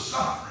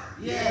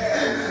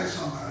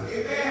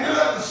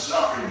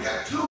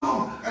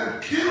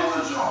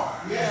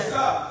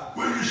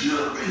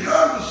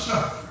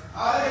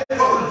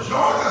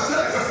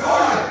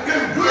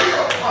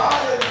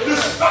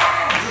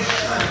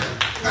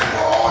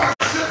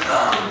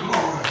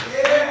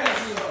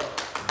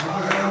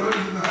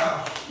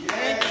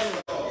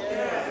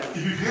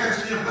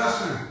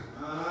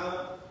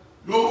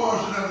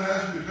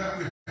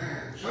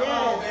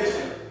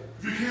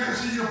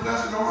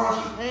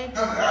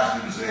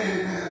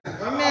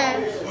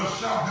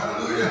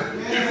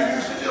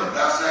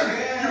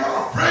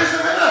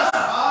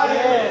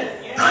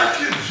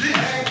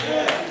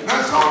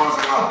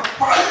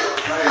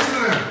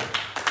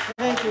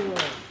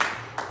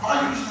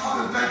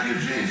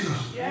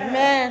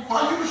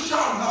While you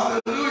shouting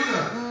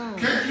hallelujah,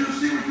 can't you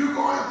see what you're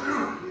going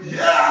through?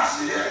 Yeah, I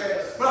see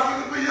it. But I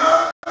can be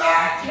beyond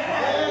that.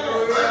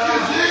 Thank you,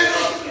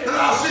 Jesus. And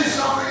I see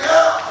something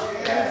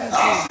else.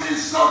 I see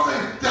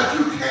something that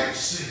you can't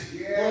see.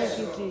 Thank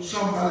you, Jesus.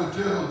 Somebody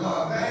tell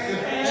God, make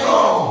it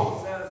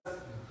so.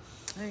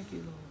 Thank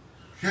you,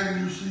 Lord.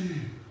 Can you see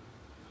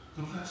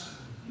the blessing?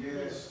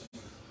 Yes.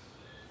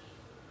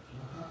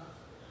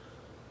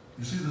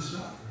 You see the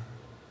suffering.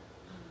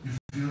 You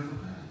feel the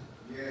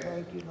pain. Yes.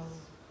 Thank you, Lord.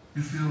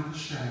 You feel the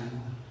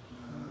shame.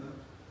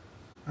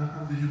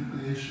 The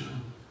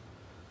humiliation.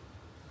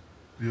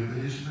 The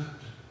abasement.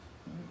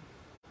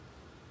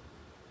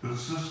 But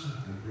sister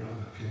and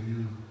brother, can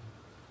you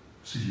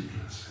see your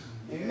blessing?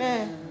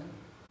 Amen.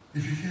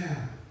 If you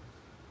can,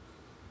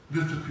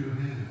 lift up your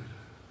head,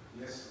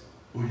 Yes.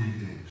 O ye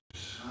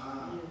gates.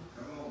 Come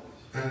on.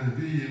 And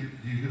be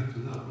ye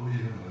lifted up, O ye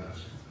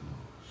everlasting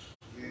doors.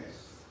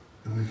 Yes.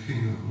 And the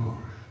King of glory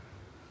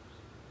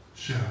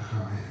shall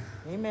come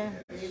in.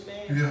 Amen.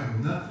 You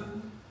have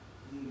nothing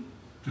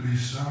to be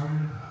sorry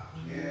about.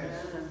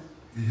 Yes.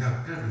 You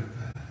have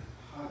everything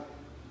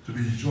to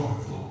be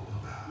joyful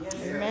about.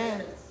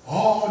 Amen.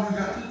 All you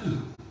got to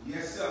do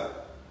Yes, sir.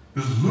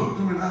 is look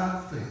through an eye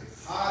of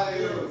faith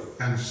Hallelujah.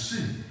 and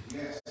see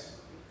Yes.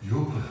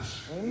 your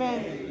blessing.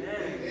 Amen.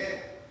 Amen.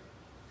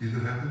 He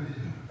that hath an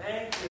ear,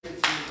 Thank you.